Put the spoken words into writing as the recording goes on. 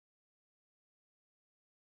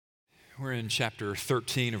We're in chapter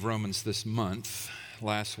 13 of Romans this month.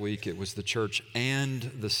 Last week it was the church and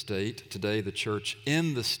the state. Today the church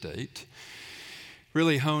in the state.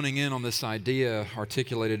 Really honing in on this idea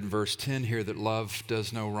articulated in verse 10 here that love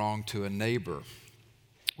does no wrong to a neighbor,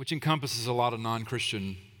 which encompasses a lot of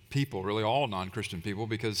non-Christian people, really all non-Christian people,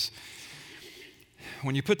 because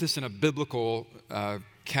when you put this in a biblical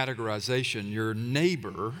categorization, your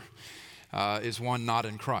neighbor is one not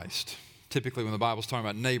in Christ. Typically, when the Bible's talking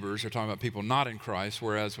about neighbors, they're talking about people not in Christ,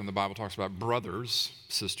 whereas when the Bible talks about brothers,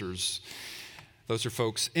 sisters, those are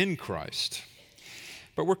folks in Christ.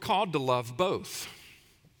 But we're called to love both,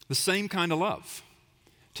 the same kind of love,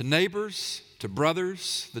 to neighbors, to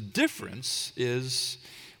brothers. The difference is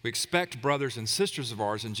we expect brothers and sisters of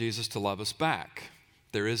ours in Jesus to love us back.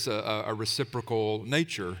 There is a reciprocal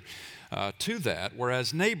nature to that,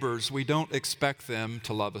 whereas neighbors, we don't expect them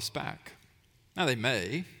to love us back. Now, they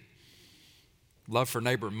may. Love for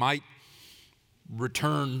neighbor might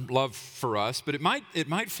return love for us, but it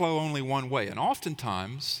might flow only one way. And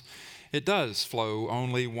oftentimes, it does flow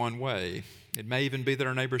only one way. It may even be that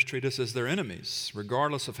our neighbors treat us as their enemies,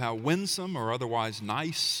 regardless of how winsome or otherwise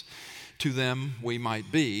nice to them we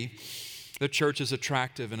might be. The church is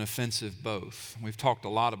attractive and offensive both. We've talked a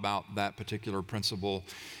lot about that particular principle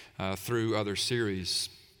through other series.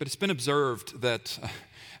 But it's been observed that I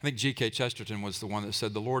think G.K. Chesterton was the one that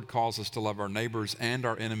said, the Lord calls us to love our neighbors and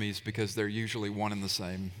our enemies because they're usually one and the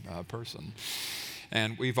same person.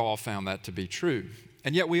 And we've all found that to be true.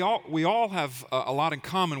 And yet we all have a lot in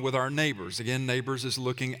common with our neighbors. Again, neighbors is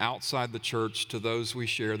looking outside the church to those we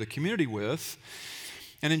share the community with.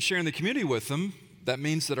 And in sharing the community with them, that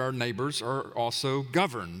means that our neighbors are also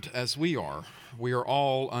governed as we are. We are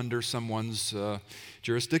all under someone's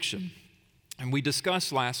jurisdiction. And we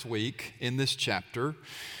discussed last week in this chapter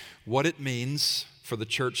what it means for the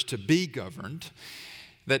church to be governed,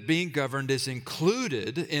 that being governed is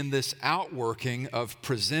included in this outworking of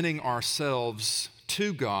presenting ourselves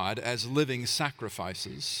to God as living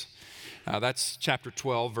sacrifices. That's chapter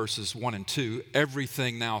 12, verses 1 and 2.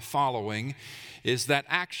 Everything now following is that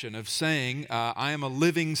action of saying, I am a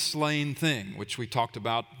living slain thing, which we talked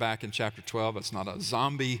about back in chapter 12. It's not a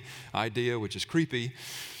zombie idea, which is creepy.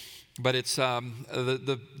 But it's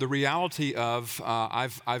the reality of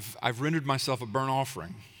I've rendered myself a burnt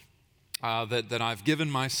offering, that I've given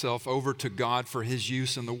myself over to God for His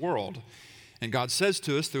use in the world. And God says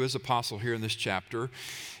to us through His apostle here in this chapter,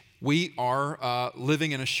 we are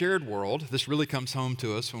living in a shared world. This really comes home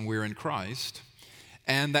to us when we're in Christ.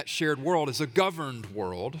 And that shared world is a governed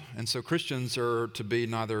world. And so Christians are to be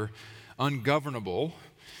neither ungovernable,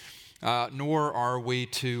 nor are we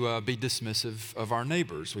to be dismissive of our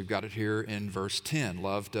neighbors. We've got it here in verse 10.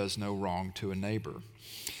 Love does no wrong to a neighbor.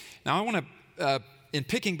 Now, I want to, in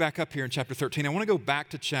picking back up here in chapter 13, I want to go back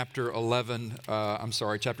to chapter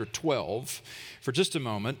 12 for just a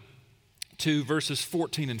moment, to verses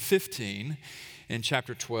 14 and 15 in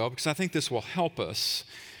chapter 12, because I think this will help us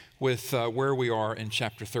with where we are in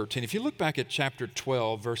chapter 13. If you look back at chapter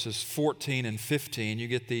 12, verses 14 and 15, you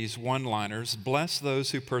get these one-liners. Bless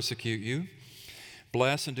those who persecute you.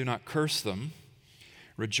 Bless and do not curse them.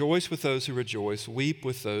 Rejoice with those who rejoice. Weep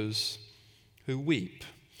with those who weep.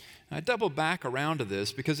 And I double back around to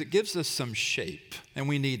this because it gives us some shape, and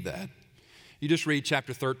we need that. You just read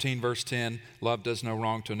chapter 13, verse 10, love does no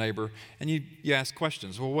wrong to a neighbor, and you ask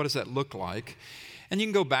questions. Well, what does that look like? And you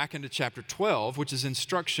can go back into chapter 12, which is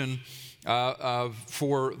instruction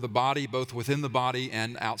for the body, both within the body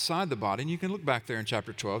and outside the body. And you can look back there in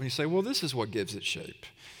chapter 12 and you say, well, this is what gives it shape.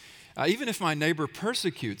 Even if my neighbor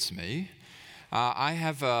persecutes me, I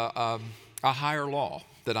have a higher law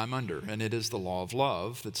that I'm under, and it is the law of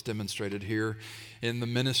love that's demonstrated here in the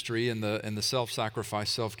ministry and the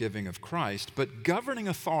self-sacrifice, self-giving of Christ. But governing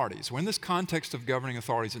authorities, we're in this context of governing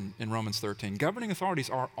authorities in Romans 13, governing authorities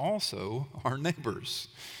are also our neighbors.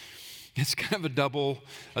 It's kind of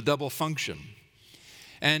a double function.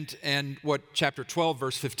 And what chapter 12,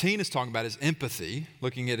 verse 15 is talking about is empathy.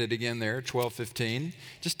 Looking at it again there, 12:15.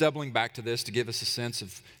 Just doubling back to this to give us a sense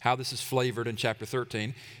of how this is flavored in chapter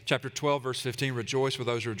 13. Chapter 12, verse 15, rejoice with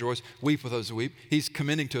those who rejoice, weep with those who weep. He's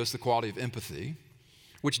commending to us the quality of empathy,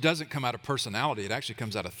 which doesn't come out of personality. It actually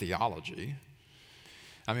comes out of theology.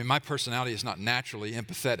 I mean, my personality is not naturally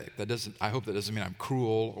empathetic. I hope that doesn't mean I'm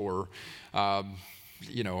cruel or,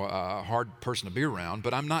 a hard person to be around,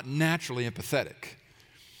 but I'm not naturally empathetic.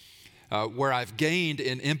 Where I've gained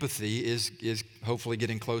in empathy is hopefully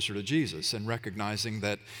getting closer to Jesus and recognizing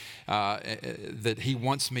that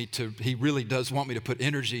He really does want me to put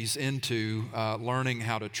energies into learning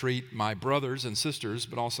how to treat my brothers and sisters,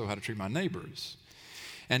 but also how to treat my neighbors.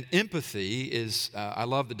 And empathy is, I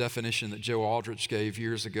love the definition that Joe Aldrich gave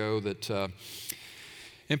years ago, that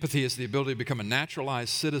empathy is the ability to become a naturalized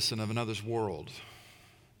citizen of another's world.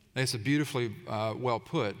 It's a beautifully well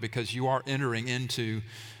put, because you are entering into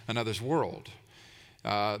another's world.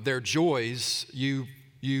 Their joys you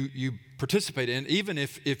participate in, even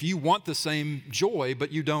if you want the same joy,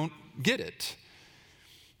 but you don't get it.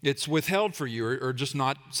 It's withheld for you, or just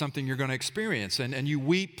not something you're going to experience. And you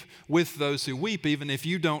weep with those who weep, even if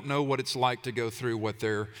you don't know what it's like to go through what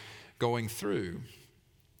they're going through.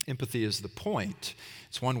 Empathy is the point.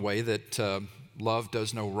 It's one way that love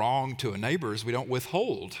does no wrong to a neighbor, is we don't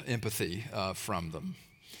withhold empathy from them.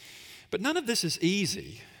 But none of this is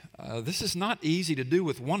easy. This is not easy to do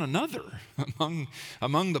with one another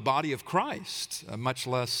among the body of Christ, much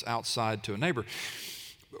less outside to a neighbor.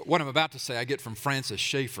 What I'm about to say, I get from Francis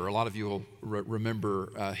Schaeffer. A lot of you will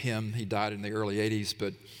remember him. He died in the early 80s,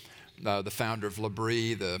 but the founder of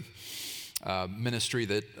L'Abri, the ministry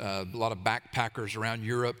that a lot of backpackers around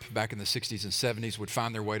Europe back in the 60s and 70s would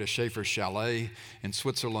find their way to Schaeffer's Chalet in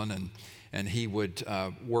Switzerland, and he would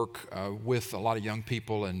work with a lot of young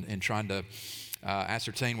people in trying to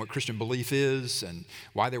ascertain what Christian belief is and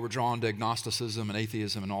why they were drawn to agnosticism and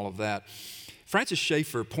atheism and all of that. Francis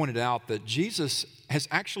Schaeffer pointed out that Jesus has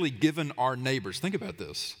actually given our neighbors, think about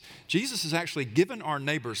this, Jesus has actually given our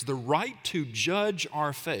neighbors the right to judge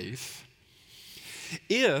our faith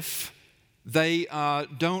if they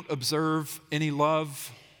don't observe any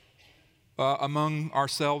love among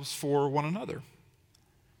ourselves for one another.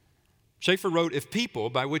 Schaeffer wrote, if people,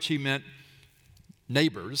 by which he meant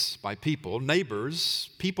neighbors, by people,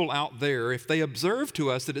 neighbors, people out there, if they observe to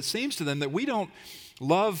us that it seems to them that we don't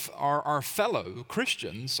love our fellow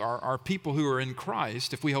Christians, our people who are in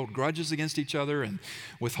Christ, if we hold grudges against each other and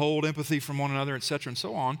withhold empathy from one another, etc., and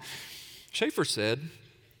so on, Schaeffer said,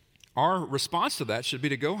 our response to that should be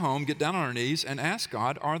to go home, get down on our knees, and ask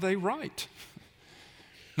God, are they right?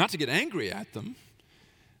 Not to get angry at them,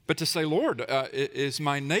 but to say, Lord, is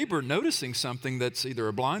my neighbor noticing something that's either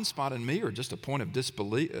a blind spot in me or just a point of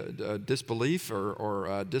disbelief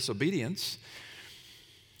or disobedience?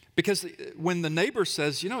 Because when the neighbor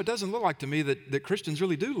says, it doesn't look like to me that Christians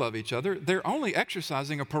really do love each other, they're only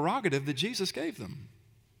exercising a prerogative that Jesus gave them.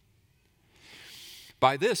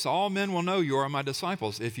 By this, all men will know you are my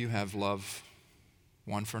disciples if you have love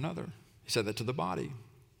one for another. He said that to the body.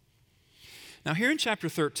 Now, here in chapter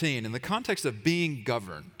 13, in the context of being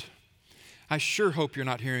governed, I sure hope you're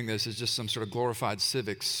not hearing this as just some sort of glorified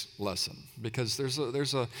civics lesson, because there's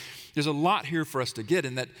a lot here for us to get,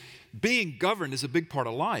 in that being governed is a big part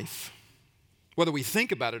of life. Whether we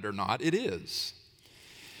think about it or not, it is.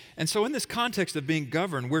 And so in this context of being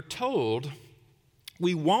governed, we're told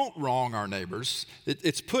we won't wrong our neighbors.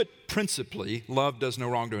 It's put principally, love does no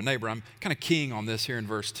wrong to a neighbor. I'm kind of keying on this here in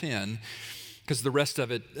verse 10, because the rest of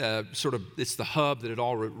it it's the hub that it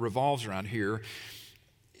all revolves around here.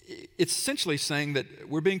 It's essentially saying that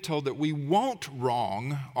we're being told that we won't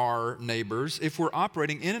wrong our neighbors if we're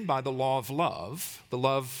operating in and by the law of love, the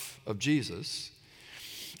love of Jesus.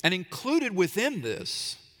 And included within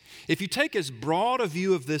this, if you take as broad a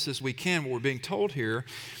view of this as we can, what we're being told here,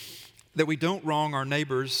 that we don't wrong our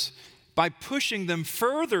neighbors by pushing them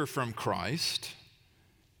further from Christ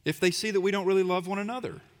if they see that we don't really love one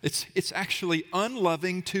another. It's actually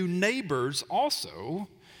unloving to neighbors also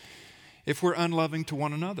if we're unloving to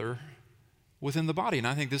one another within the body. And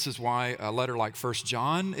I think this is why a letter like 1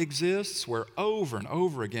 John exists, where over and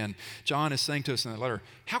over again, John is saying to us in that letter,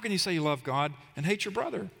 how can you say you love God and hate your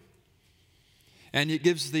brother? And it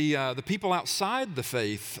gives the people outside the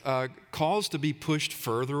faith cause to be pushed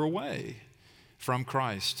further away from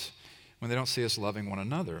Christ when they don't see us loving one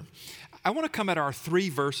another. I want to come at our 3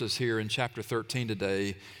 verses here in chapter 13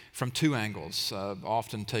 today from 2 angles.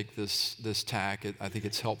 Often take this tack. I think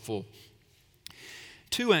it's helpful.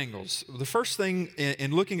 2 angles. The first thing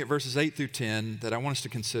in looking at verses 8 through 10 that I want us to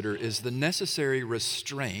consider is the necessary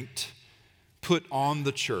restraint put on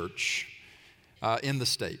the church in the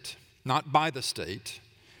state. Not by the state,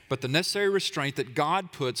 but the necessary restraint that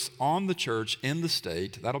God puts on the church in the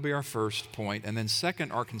state. That'll be our first point. And then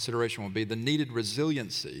second, our consideration will be the needed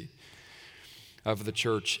resiliency of the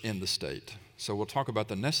church in the state. So we'll talk about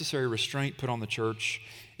the necessary restraint put on the church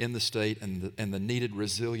in the state and the needed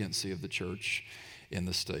resiliency of the church in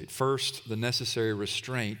the state. First, the necessary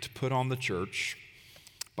restraint put on the church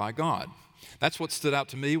by God. That's what stood out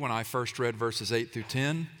to me when I first read verses 8 through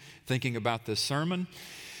 10, thinking about this sermon.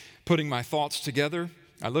 Putting my thoughts together,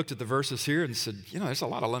 I looked at the verses here and said, there's a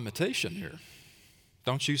lot of limitation here.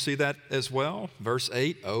 Don't you see that as well? Verse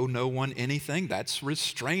 8, owe no one anything. That's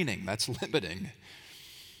restraining. That's limiting.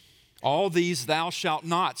 All these thou shalt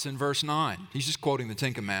nots in verse 9. He's just quoting the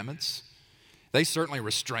Ten Commandments. They certainly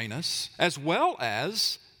restrain us, as well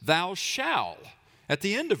as thou shall at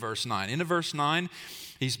the end of verse 9. End of verse 9,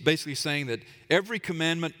 he's basically saying that every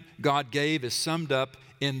commandment God gave is summed up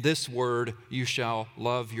in this word, you shall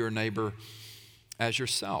love your neighbor as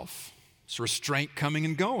yourself. It's restraint coming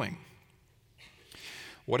and going.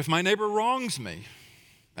 What if my neighbor wrongs me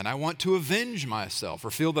and I want to avenge myself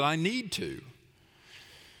or feel that I need to?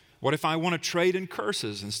 What if I want to trade in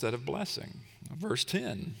curses instead of blessing? Verse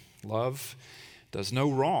 10, love does no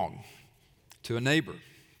wrong to a neighbor.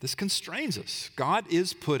 This constrains us. God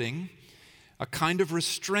is putting a kind of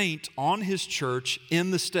restraint on his church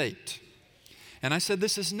in the state. And I said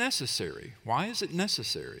this is necessary. Why is it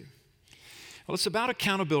necessary? Well, it's about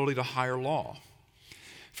accountability to higher law.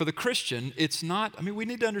 For the Christian, it's not, we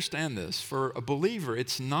need to understand this. For a believer,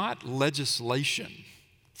 it's not legislation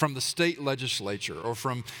from the state legislature or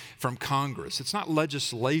from Congress. It's not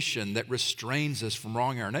legislation that restrains us from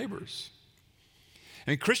wronging our neighbors.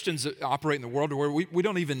 Christians operate in the world where we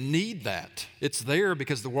don't even need that. It's there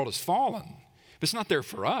because the world has fallen. But it's not there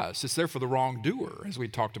for us. It's there for the wrongdoer, as we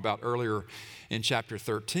talked about earlier in chapter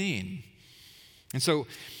 13. And so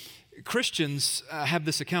Christians have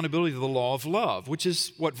this accountability to the law of love, which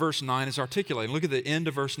is what verse 9 is articulating. Look at the end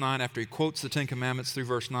of verse 9 after he quotes the Ten Commandments through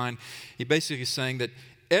verse 9. He basically is saying that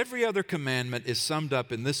every other commandment is summed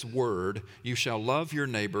up in this word, you shall love your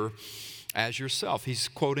neighbor as yourself. He's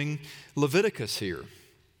quoting Leviticus here.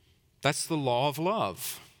 That's the law of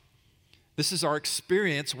love. This is our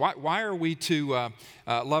experience. Why are we to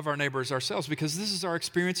love our neighbor as ourselves? Because this is our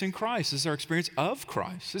experience in Christ. This is our experience of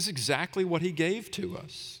Christ. This is exactly what he gave to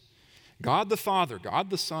us. God the Father, God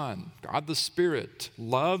the Son, God the Spirit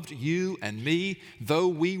loved you and me, though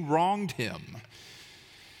we wronged him.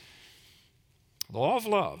 The law of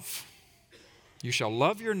love. You shall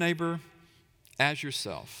love your neighbor as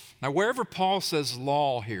yourself. Now, wherever Paul says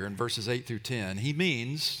law here in verses 8 through 10, he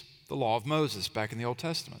means the law of Moses back in the Old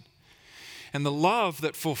Testament. And the love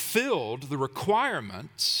that fulfilled the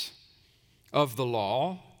requirements of the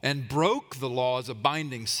law and broke the law as a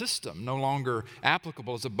binding system, no longer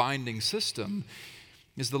applicable as a binding system,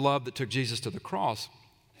 is the love that took Jesus to the cross.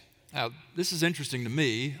 Now, this is interesting to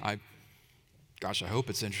me. I hope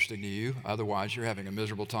it's interesting to you. Otherwise, you're having a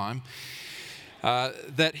miserable time.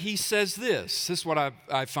 That he says this. This is what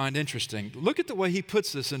I find interesting. Look at the way he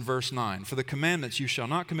puts this in verse 9. For the commandments, you shall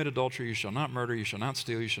not commit adultery, you shall not murder, you shall not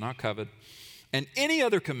steal, you shall not covet, and any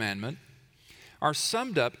other commandment are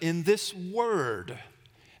summed up in this word.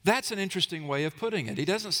 That's an interesting way of putting it. He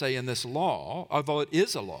doesn't say in this law, although it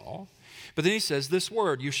is a law, but then he says this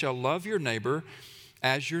word, you shall love your neighbor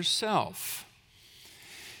as yourself.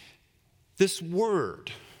 This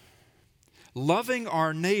word, loving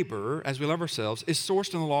our neighbor as we love ourselves, is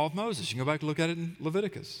sourced in the law of Moses. You can go back and look at it in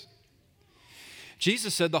Leviticus.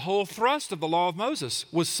 Jesus said the whole thrust of the law of Moses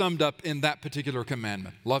was summed up in that particular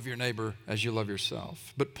commandment. Love your neighbor as you love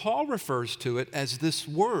yourself. But Paul refers to it as this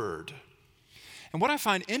word. And what I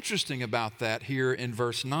find interesting about that here in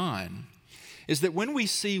verse 9 is that when we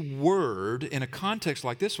see word in a context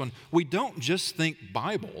like this one, we don't just think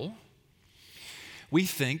Bible, we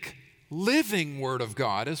think living Word of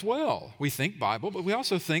God as well. We think Bible, but we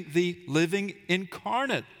also think the living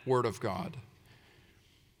incarnate Word of God.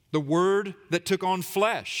 The Word that took on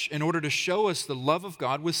flesh in order to show us the love of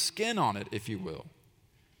God with skin on it, if you will.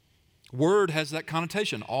 Word has that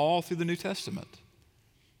connotation all through the New Testament.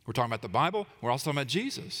 We're talking about the Bible, we're also talking about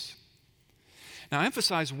Jesus. Now, I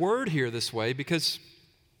emphasize word here this way because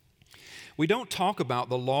we don't talk about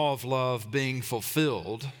the law of love being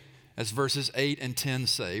fulfilled as verses 8 and 10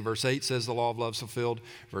 say. Verse 8 says the law of love is fulfilled.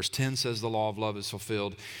 Verse 10 says the law of love is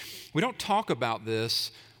fulfilled. We don't talk about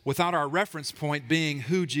this without our reference point being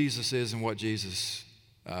who Jesus is and what Jesus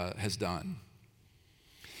has done.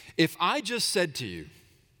 If I just said to you,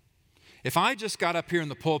 if I just got up here in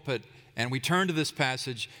the pulpit and we turned to this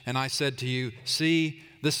passage and I said to you, see,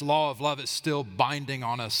 this law of love is still binding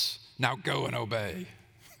on us, now go and obey.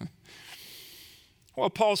 Well,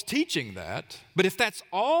 Paul's teaching that, but if that's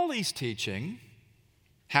all he's teaching,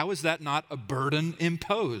 how is that not a burden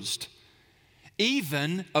imposed?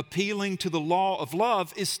 Even appealing to the law of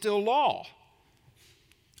love is still law.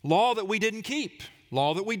 Law that we didn't keep,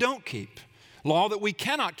 law that we don't keep, law that we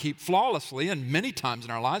cannot keep flawlessly, and many times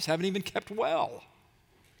in our lives haven't even kept well.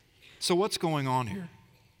 So what's going on here?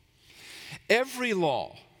 Every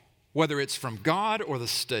law, whether it's from God or the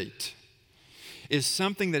state, is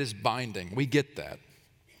something that is binding. We get that.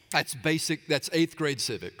 That's basic, that's 8th grade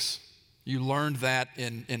civics. You learned that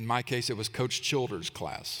in my case, it was Coach Childers'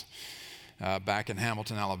 class back in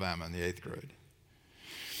Hamilton, Alabama in the 8th grade.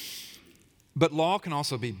 But law can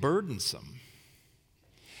also be burdensome.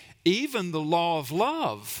 Even the law of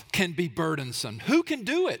love can be burdensome. Who can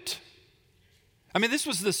do it? I mean,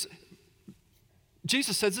 Jesus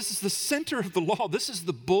says this is the center of the law. This is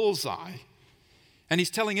the bullseye. And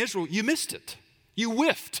he's telling Israel, you missed it. You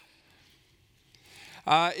whiffed.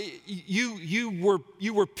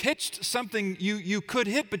 You were pitched something you could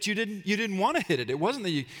hit, but you didn't want to hit it. It wasn't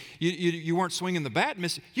that you weren't swinging the bat,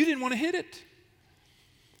 you didn't want to hit it.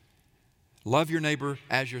 Love your neighbor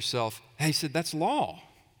as yourself. He said that's law.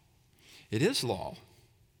 It is law.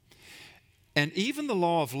 And even the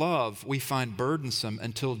law of love we find burdensome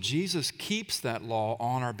until Jesus keeps that law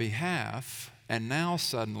on our behalf. And now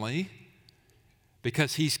suddenly,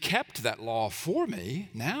 because he's kept that law for me,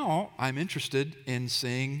 now I'm interested in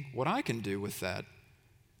seeing what I can do with that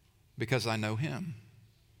because I know him.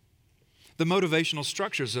 The motivational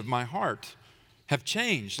structures of my heart have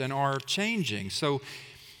changed and are changing. So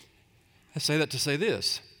I say that to say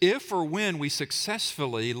this. If or when we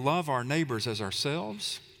successfully love our neighbors as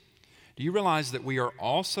ourselves, do you realize that we are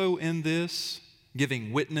also in this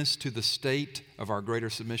giving witness to the state of our greater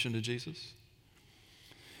submission to Jesus?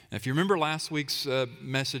 Now, if you remember last week's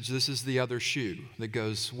message, this is the other shoe that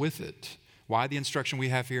goes with it. Why the instruction we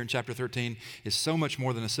have here in chapter 13 is so much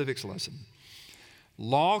more than a civics lesson.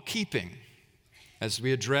 Law keeping, as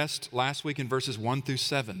we addressed last week in verses 1 through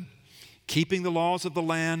 7, keeping the laws of the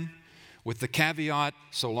land with the caveat,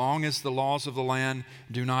 so long as the laws of the land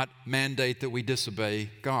do not mandate that we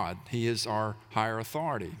disobey God. He is our higher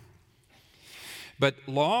authority. But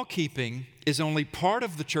law keeping is only part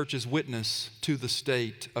of the church's witness to the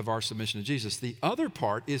state of our submission to Jesus. The other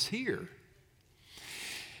part is here.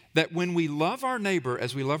 That when we love our neighbor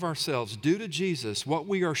as we love ourselves due to Jesus, what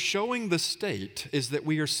we are showing the state is that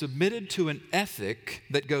we are submitted to an ethic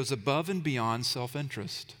that goes above and beyond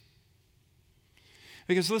self-interest.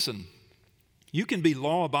 Because listen, you can be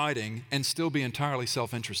law-abiding and still be entirely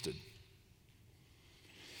self-interested.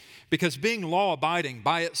 Because being law-abiding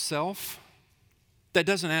by itself, that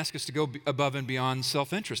doesn't ask us to go above and beyond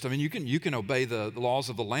self-interest. I mean, you can obey the laws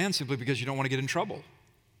of the land simply because you don't want to get in trouble.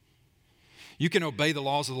 You can obey the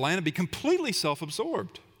laws of the land and be completely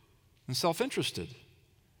self-absorbed and self-interested.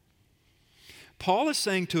 Paul is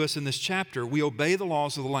saying to us in this chapter, we obey the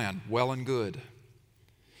laws of the land, well and good.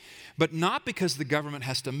 But not because the government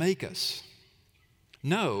has to make us.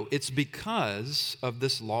 No, it's because of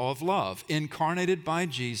this law of love, incarnated by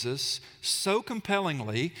Jesus so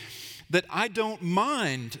compellingly that I don't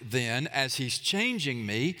mind then, as he's changing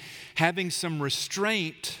me, having some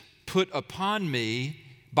restraint put upon me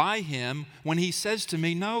by him when he says to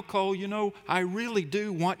me, no, Cole, I really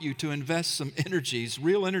do want you to invest some energies,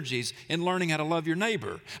 real energies, in learning how to love your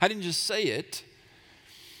neighbor. I didn't just say it.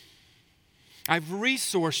 I've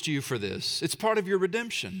resourced you for this. It's part of your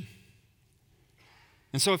redemption.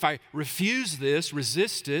 And so if I refuse this,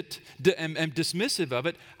 resist it, am dismissive of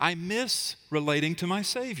it, I miss relating to my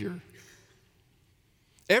Savior.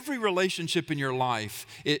 Every relationship in your life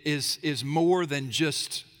is more than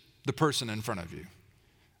just the person in front of you.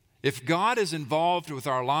 If God is involved with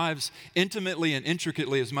our lives intimately and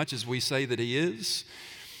intricately as much as we say that he is,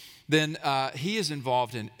 then he is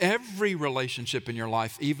involved in every relationship in your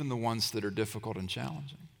life, even the ones that are difficult and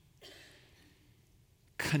challenging.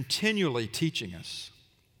 Continually teaching us.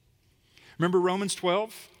 Remember Romans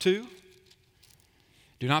 12:2?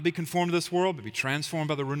 Do not be conformed to this world, but be transformed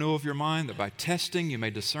by the renewal of your mind, that by testing you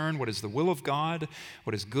may discern what is the will of God,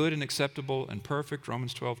 what is good and acceptable and perfect.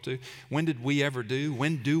 Romans 12:2. When do we ever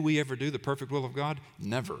do the perfect will of God?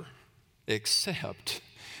 Never, except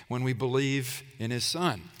when we believe in his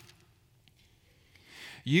Son.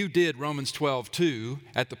 You did Romans 12:2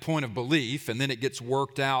 at the point of belief, and then it gets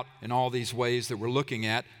worked out in all these ways that we're looking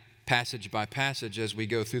at passage by passage as we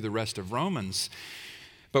go through the rest of Romans.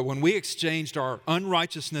 But when we exchanged our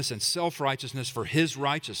unrighteousness and self-righteousness for his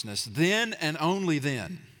righteousness, then and only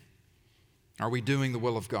then are we doing the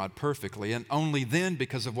will of God perfectly, and only then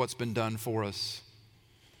because of what's been done for us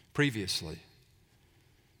previously.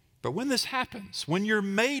 But when this happens, when you're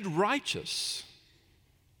made righteous,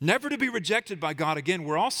 never to be rejected by God again,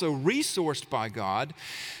 we're also resourced by God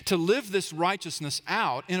to live this righteousness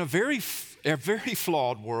out in a very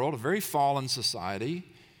flawed world, a very fallen society,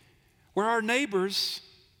 where our neighbors,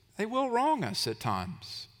 they will wrong us at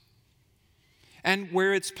times, and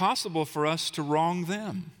where it's possible for us to wrong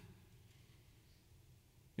them.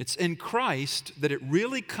 It's in Christ that it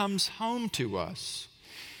really comes home to us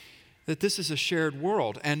that this is a shared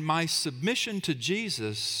world, and my submission to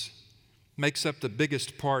Jesus makes up the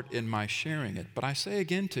biggest part in my sharing it. But I say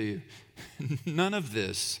again to you, none of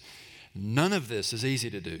this is easy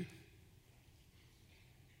to do.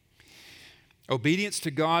 Obedience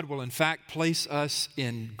to God will in fact place us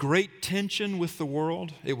in great tension with the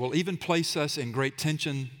world. It will even place us in great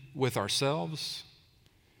tension with ourselves.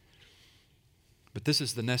 But this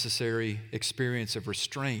is the necessary experience of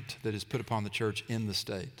restraint that is put upon the church in the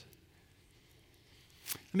state.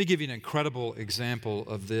 Let me give you an incredible example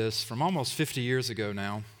of this from almost 50 years ago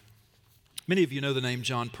now. Many of you know the name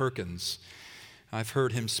John Perkins. I've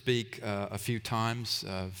heard him speak a few times.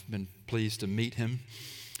 I've been pleased to meet him.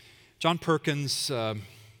 John Perkins,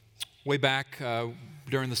 way back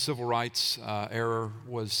during the civil rights era,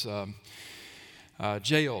 was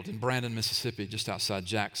jailed in Brandon, Mississippi, just outside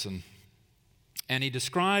Jackson. And he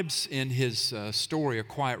describes in his story, A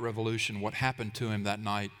Quiet Revolution, what happened to him that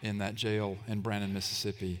night in that jail in Brandon,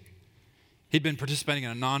 Mississippi. He'd been participating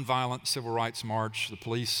in a nonviolent civil rights march. The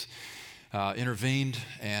police intervened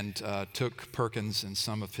and took Perkins and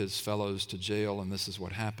some of his fellows to jail, and this is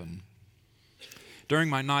what happened. During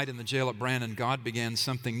my night in the jail at Brandon, God began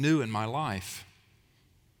something new in my life.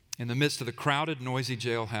 In the midst of the crowded, noisy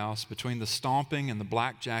jailhouse, between the stomping and the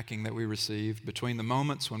blackjacking that we received, between the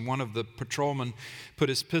moments when one of the patrolmen put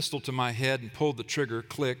his pistol to my head and pulled the trigger,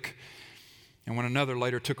 click, and when another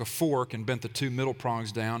later took a fork and bent the two middle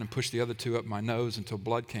prongs down and pushed the other two up my nose until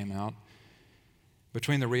blood came out,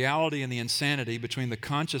 between the reality and the insanity, between the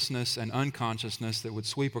consciousness and unconsciousness that would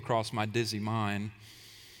sweep across my dizzy mind,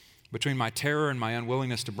 between my terror and my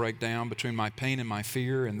unwillingness to break down, between my pain and my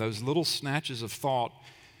fear, and those little snatches of thought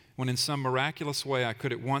when in some miraculous way I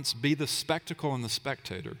could at once be the spectacle and the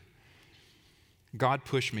spectator, God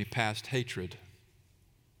pushed me past hatred,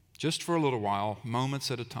 just for a little while, moments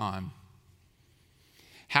at a time.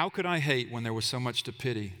 How could I hate when there was so much to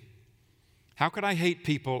pity? How could I hate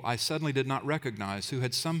people I suddenly did not recognize who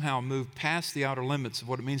had somehow moved past the outer limits of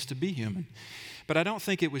what it means to be human? But I don't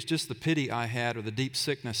think it was just the pity I had or the deep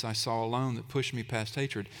sickness I saw alone that pushed me past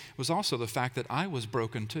hatred. It was also the fact that I was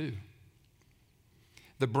broken too.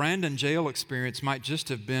 The Brandon jail experience might just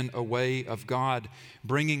have been a way of God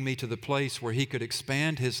bringing me to the place where He could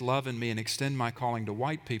expand His love in me and extend my calling to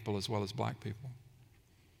white people as well as black people.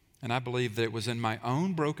 And I believe that it was in my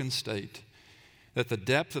own broken state that the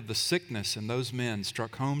depth of the sickness in those men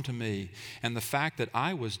struck home to me, and the fact that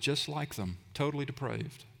I was just like them, totally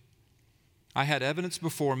depraved. I had evidence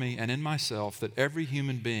before me and in myself that every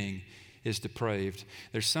human being is depraved.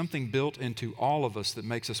 There's something built into all of us that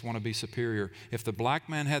makes us want to be superior. If the black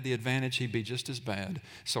man had the advantage, he'd be just as bad.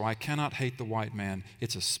 So I cannot hate the white man.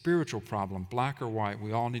 It's a spiritual problem, black or white.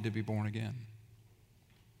 We all need to be born again.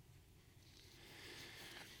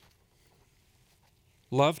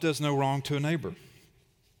 Love does no wrong to a neighbor.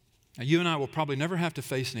 Now, you and I will probably never have to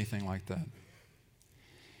face anything like that.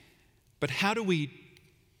 But how do we,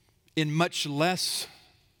 in much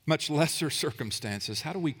lesser circumstances,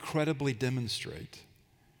 how do we credibly demonstrate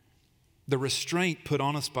the restraint put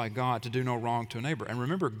on us by God to do no wrong to a neighbor? And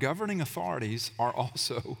remember, governing authorities are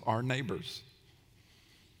also our neighbors.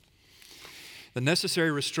 The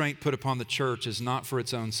necessary restraint put upon the church is not for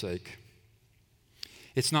its own sake.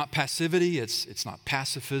 It's not passivity, it's not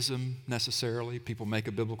pacifism necessarily. People make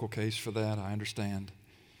a biblical case for that, I understand.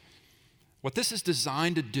 What this is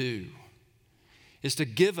designed to do is to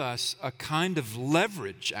give us a kind of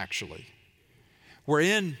leverage, actually,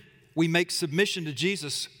 wherein we make submission to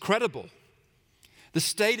Jesus credible. The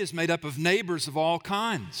state is made up of neighbors of all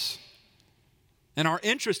kinds. And our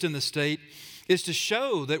interest in the state is to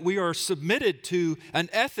show that we are submitted to an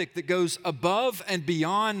ethic that goes above and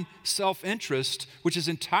beyond self-interest, which is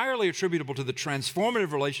entirely attributable to the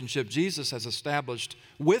transformative relationship Jesus has established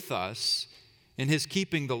with us in His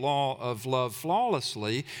keeping the law of love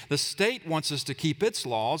flawlessly. The state wants us to keep its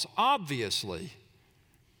laws, obviously.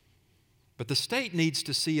 But the state needs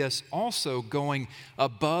to see us also going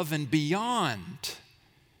above and beyond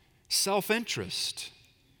self-interest.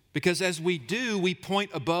 Because as we do, we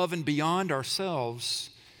point above and beyond ourselves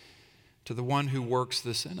to the one who works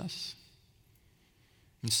this in us.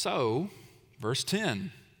 And so, verse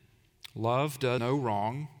 10, love does no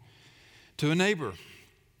wrong to a neighbor.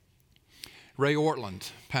 Ray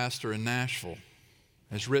Ortland, pastor in Nashville,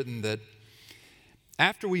 has written that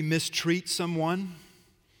after we mistreat someone,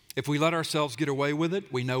 if we let ourselves get away with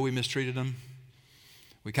it, we know we mistreated them.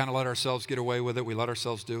 We kind of let ourselves get away with it. We let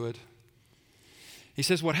ourselves do it. He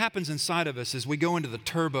says what happens inside of us is we go into the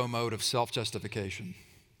turbo mode of self-justification.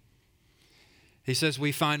 He says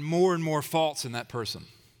we find more and more faults in that person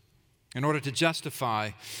in order to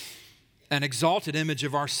justify an exalted image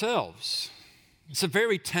of ourselves. It's a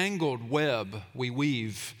very tangled web we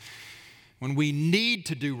weave when we need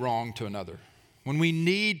to do wrong to another, when we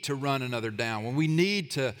need to run another down, when we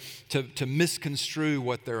need to misconstrue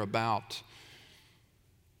what they're about.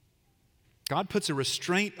 God puts a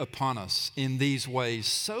restraint upon us in these ways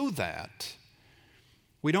so that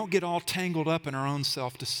we don't get all tangled up in our own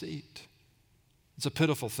self-deceit. It's a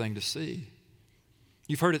pitiful thing to see.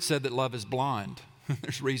 You've heard it said that love is blind.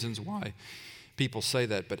 There's reasons why people say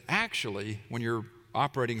that. But actually, when you're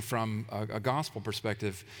operating from a gospel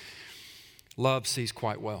perspective, love sees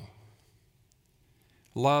quite well.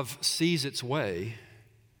 Love sees its way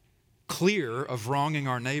clear of wronging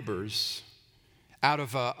our neighbors out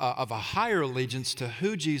of a higher allegiance to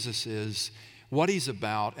who Jesus is, what he's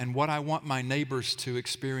about, and what I want my neighbors to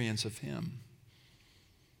experience of him.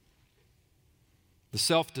 The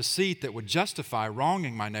self-deceit that would justify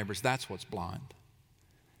wronging my neighbors, that's what's blind.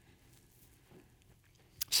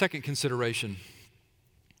 Second consideration,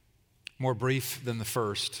 more brief than the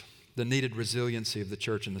first, the needed resiliency of the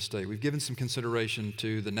church and the state. We've given some consideration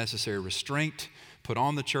to the necessary restraint put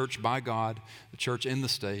on the church by God, the church in the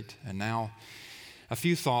state, and now a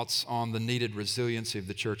few thoughts on the needed resiliency of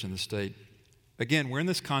the church and the state. Again, we're in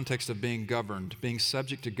this context of being governed, being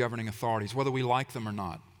subject to governing authorities, whether we like them or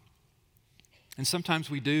not. And sometimes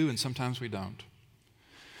we do, and sometimes we don't.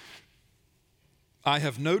 I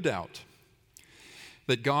have no doubt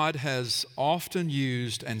that God has often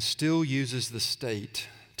used and still uses the state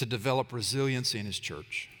to develop resiliency in his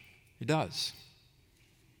church. He does.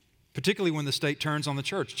 Particularly when the state turns on the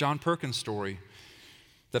church. John Perkins' story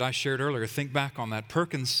that I shared earlier, think back on that.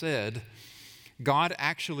 Perkins said God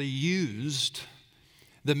actually used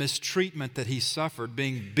the mistreatment that he suffered,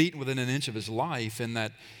 being beaten within an inch of his life in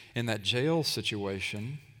that jail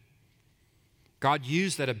situation. God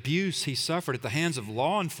used that abuse he suffered at the hands of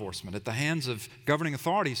law enforcement, at the hands of governing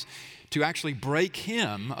authorities, to actually break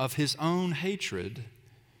him of his own hatred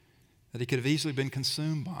that he could have easily been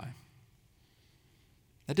consumed by.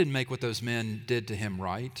 That didn't make what those men did to him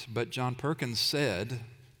right, but John Perkins said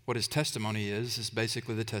what his testimony is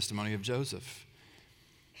basically the testimony of Joseph.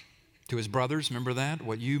 To his brothers, remember that?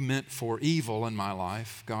 What you meant for evil in my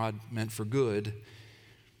life, God meant for good,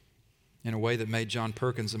 in a way that made John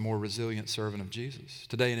Perkins a more resilient servant of Jesus.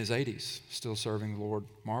 Today in his 80s, still serving the Lord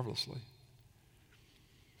marvelously.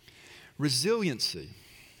 Resiliency.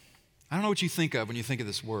 I don't know what you think of when you think of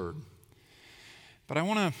this word, but I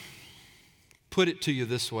want to put it to you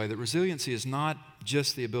this way, that resiliency is not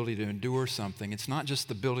just the ability to endure something. It's not just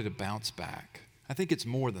the ability to bounce back. I think it's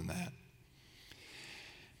more than that.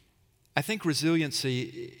 I think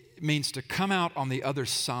resiliency means to come out on the other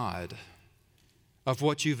side of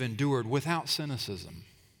what you've endured without cynicism,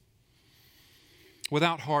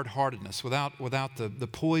 without hard-heartedness, without the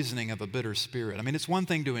poisoning of a bitter spirit. I mean, it's one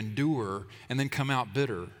thing to endure and then come out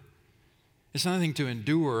bitter. It's another thing to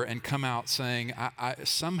endure and come out saying, I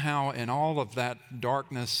somehow in all of that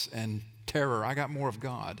darkness and terror, I got more of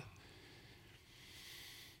God.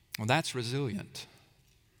 Well, that's resilient.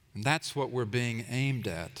 And that's what we're being aimed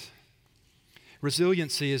at.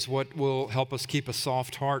 Resiliency is what will help us keep a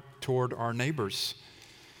soft heart toward our neighbors.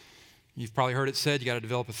 You've probably heard it said you got to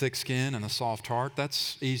develop a thick skin and a soft heart.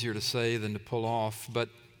 That's easier to say than to pull off. But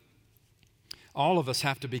all of us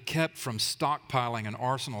have to be kept from stockpiling an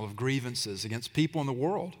arsenal of grievances against people in the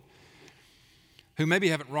world who maybe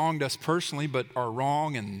haven't wronged us personally, but are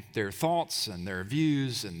wrong in their thoughts and their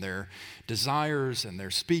views and their desires and their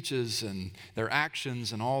speeches and their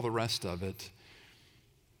actions and all the rest of it.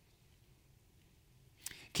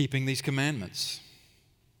 Keeping these commandments.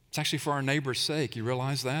 It's actually for our neighbor's sake. You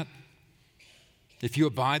realize that? If you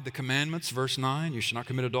abide the commandments, verse 9, you should not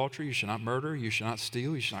commit adultery, you should not murder, you should not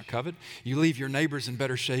steal, you should not covet. You leave your neighbors in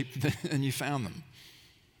better shape than you found them.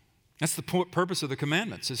 That's the purpose of the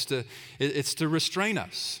commandments. It's to restrain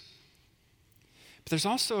us. But there's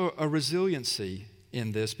also a resiliency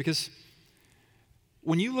in this, because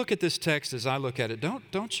when you look at this text as I look at it,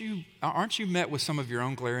 aren't you met with some of your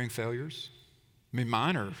own glaring failures? I mean,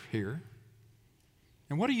 mine are here.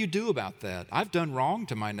 And what do you do about that? I've done wrong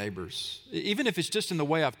to my neighbors, even if it's just in the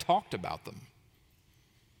way I've talked about them.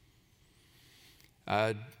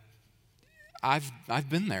 I've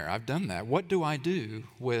been there. I've done that. What do I do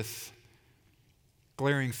with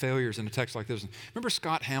glaring failures in a text like this? Remember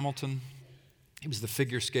Scott Hamilton? He was the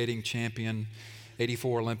figure skating champion,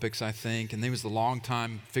 84 Olympics, I think, and he was the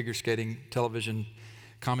longtime figure skating television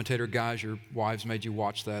commentator. Guys, your wives made you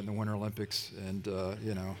watch that in the Winter Olympics, and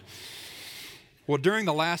Well, during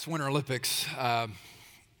the last Winter Olympics, I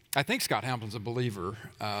think Scott Hamilton's a believer,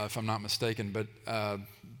 if I'm not mistaken, but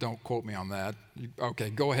don't quote me on that.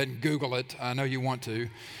 Okay, go ahead and Google it. I know you want to.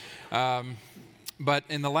 But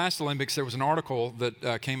in the last Olympics, there was an article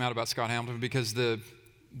that came out about Scott Hamilton because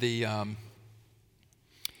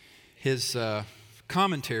his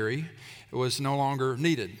commentary was no longer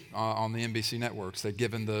needed on the NBC networks. They'd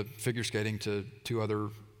given the figure skating to two other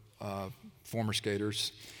former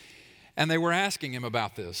skaters. And they were asking him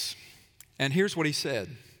about this. And here's what he said.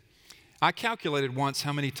 I calculated once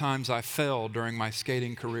how many times I fell during my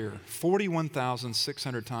skating career.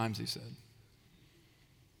 41,600 times, he said.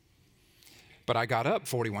 But I got up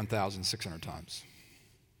 41,600 times.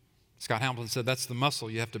 Scott Hamilton said that's the muscle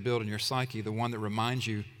you have to build in your psyche, the one that reminds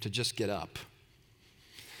you to just get up.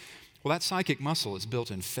 Well, that psychic muscle is built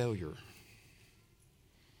in failure.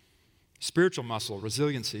 Spiritual muscle,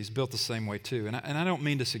 resiliency, is built the same way too. And I don't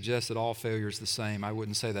mean to suggest that all failure is the same. I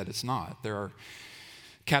wouldn't say that it's not. There are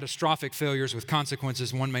catastrophic failures with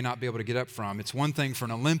consequences one may not be able to get up from. It's one thing for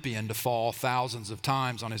an Olympian to fall thousands of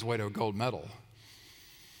times on his way to a gold medal.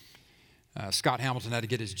 Scott Hamilton had to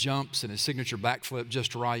get his jumps and his signature backflip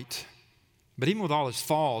just right. But even with all his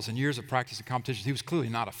falls and years of practice and competitions, he was clearly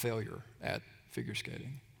not a failure at figure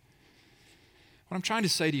skating. What I'm trying to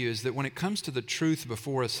say to you is that when it comes to the truth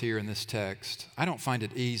before us here in this text, I don't find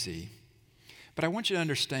it easy. But I want you to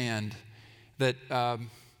understand that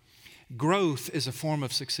growth is a form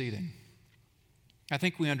of succeeding. I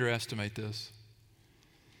think we underestimate this.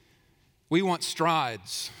 We want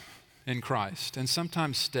strides in Christ, and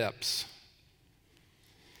sometimes steps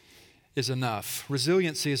is enough.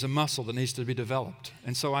 Resiliency is a muscle that needs to be developed.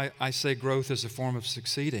 And so I say growth is a form of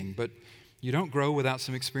succeeding, but you don't grow without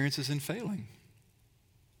some experiences in failing.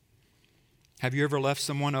 Have you ever left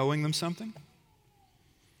someone owing them something?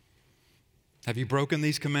 Have you broken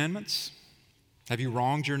these commandments? Have you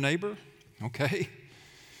wronged your neighbor? Okay,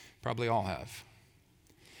 probably all have.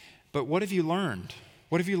 But what have you learned?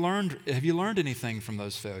 What have you learned? Have you learned anything from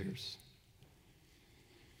those failures?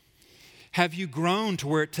 Have you grown to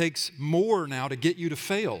where it takes more now to get you to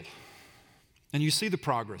fail? And you see the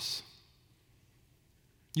progress.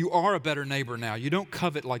 You are a better neighbor now. You don't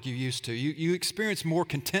covet like you used to. You experience more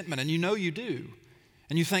contentment, and you know you do.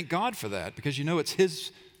 And you thank God for that because you know it's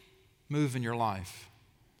His move in your life.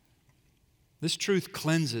 This truth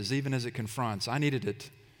cleanses even as it confronts. I needed it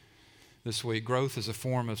this week. Growth is a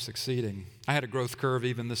form of succeeding. I had a growth curve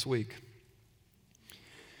even this week.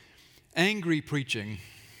 Angry preaching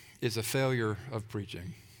is a failure of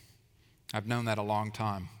preaching. I've known that a long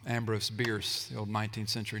time. Ambrose Bierce, the old 19th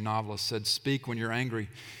century novelist, said, "Speak when you're angry,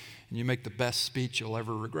 and you make the best speech you'll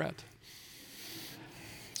ever regret."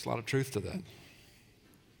 There's a lot of truth to that.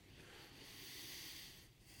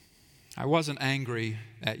 I wasn't angry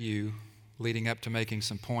at you leading up to making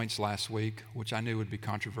some points last week, which I knew would be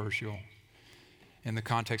controversial in the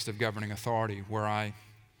context of governing authority, where I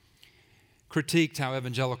critiqued how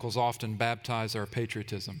evangelicals often baptize our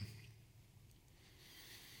patriotism.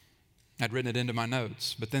 I'd written it into my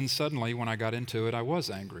notes, but then suddenly when I got into it, I was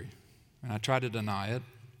angry, and I tried to deny it.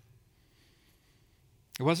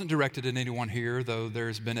 It wasn't directed at anyone here, though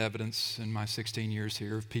there's been evidence in my 16 years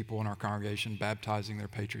here of people in our congregation baptizing their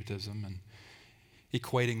patriotism and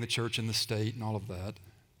equating the church and the state and all of that.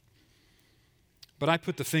 But I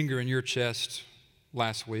put the finger in your chest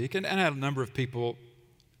last week, and I had a number of people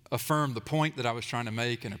affirm the point that I was trying to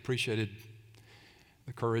make and appreciated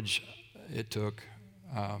the courage it took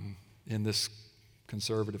in this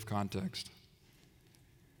conservative context.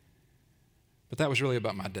 But that was really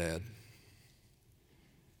about my dad.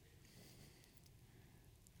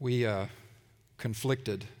 We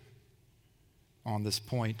conflicted on this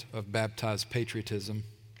point of baptized patriotism.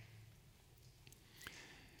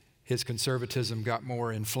 His conservatism got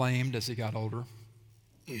more inflamed as he got older.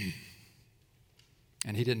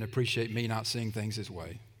 And he didn't appreciate me not seeing things his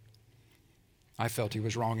way. I felt he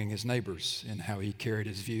was wronging his neighbors in how he carried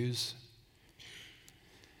his views.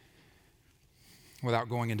 Without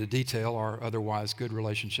going into detail, our otherwise good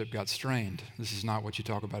relationship got strained. This is not what you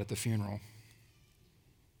talk about at the funeral,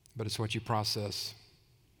 but it's what you process.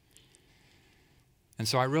 And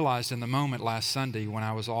so I realized in the moment last Sunday when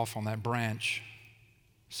I was off on that branch,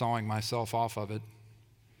 sawing myself off of it,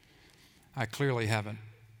 I clearly haven't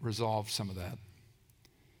resolved some of that.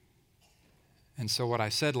 And so what I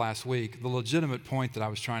said last week, the legitimate point that I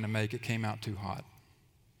was trying to make, it came out too hot.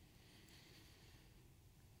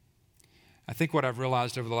 I think what I've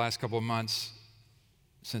realized over the last couple of months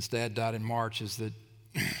since Dad died in March is that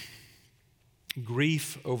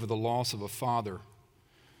grief over the loss of a father,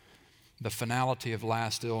 the finality of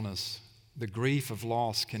last illness, the grief of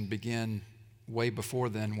loss can begin way before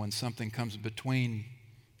then when something comes between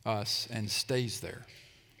us and stays there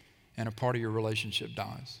and a part of your relationship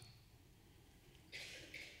dies.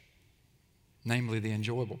 Namely, the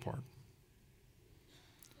enjoyable part.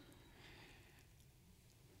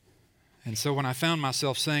 And so when I found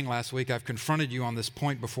myself saying last week, I've confronted you on this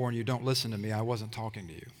point before and you don't listen to me, I wasn't talking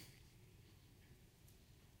to you.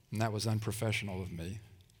 And that was unprofessional of me.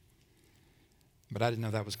 But I didn't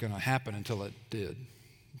know that was going to happen until it did.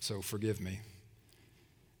 So forgive me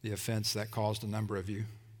the offense that caused a number of you.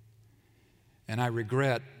 And I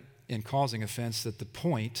regret in causing offense that a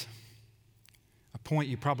point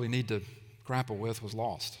you probably need to grapple with, was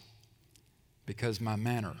lost because my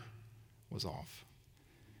manner was off.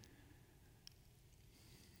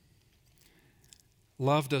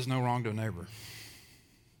 Love does no wrong to a neighbor.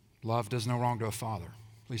 Love does no wrong to a father.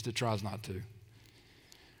 At least it tries not to.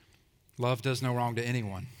 Love does no wrong to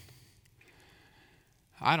anyone.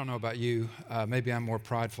 I don't know about you. Maybe I'm more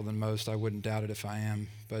prideful than most. I wouldn't doubt it if I am.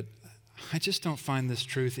 But I just don't find this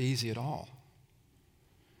truth easy at all.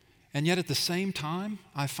 And yet at the same time,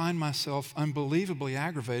 I find myself unbelievably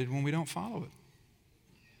aggravated when we don't follow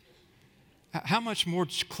it. How much more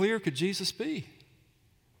clear could Jesus be?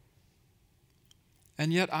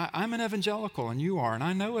 And yet I'm an evangelical, and you are, and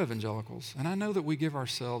I know evangelicals, and I know that we give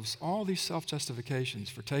ourselves all these self-justifications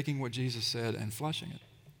for taking what Jesus said and fleshing it.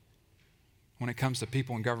 When it comes to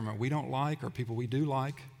people in government we don't like or people we do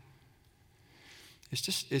like, it's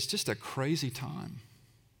just a crazy time.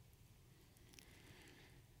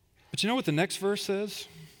 But you know what the next verse says?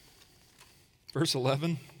 Verse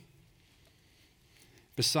 11.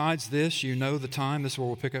 Besides this, you know the time, this is where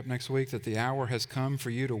we'll pick up next week, that the hour has come for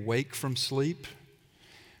you to wake from sleep.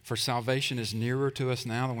 For salvation is nearer to us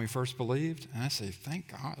now than we first believed. And I say,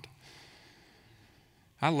 thank God.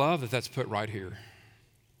 I love that that's put right here.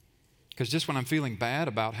 Because just when I'm feeling bad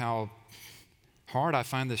about how hard I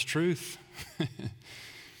find this truth,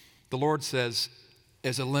 the Lord says,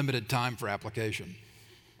 there's a limited time for application.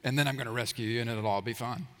 And then I'm going to rescue you and it'll all be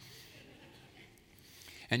fine.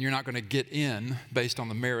 And you're not going to get in based on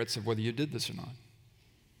the merits of whether you did this or not.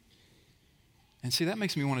 And see, that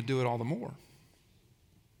makes me want to do it all the more.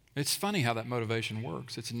 It's funny how that motivation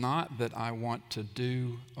works. It's not that I want to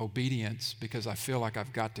do obedience because I feel like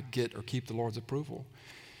I've got to get or keep the Lord's approval.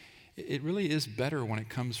 It really is better when it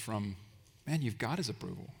comes from, man, you've got His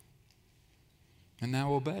approval. And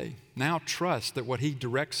now obey. Now trust that what He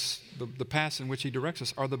directs, the paths in which He directs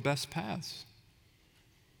us are the best paths.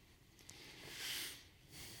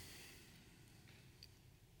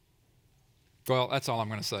 Well, that's all I'm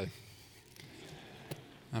going to say.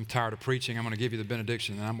 I'm tired of preaching. I'm going to give you the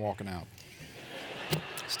benediction, and I'm walking out.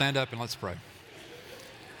 Stand up and let's pray.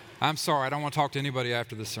 I'm sorry. I don't want to talk to anybody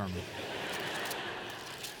after this sermon.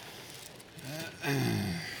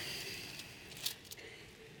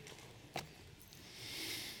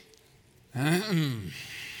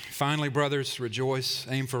 Finally, brothers, rejoice,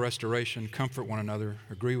 aim for restoration, comfort one another,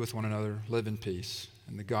 agree with one another, live in peace,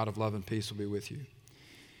 and the God of love and peace will be with you.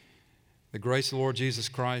 The grace of the Lord Jesus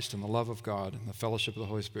Christ and the love of God and the fellowship of the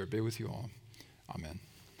Holy Spirit be with you all. Amen.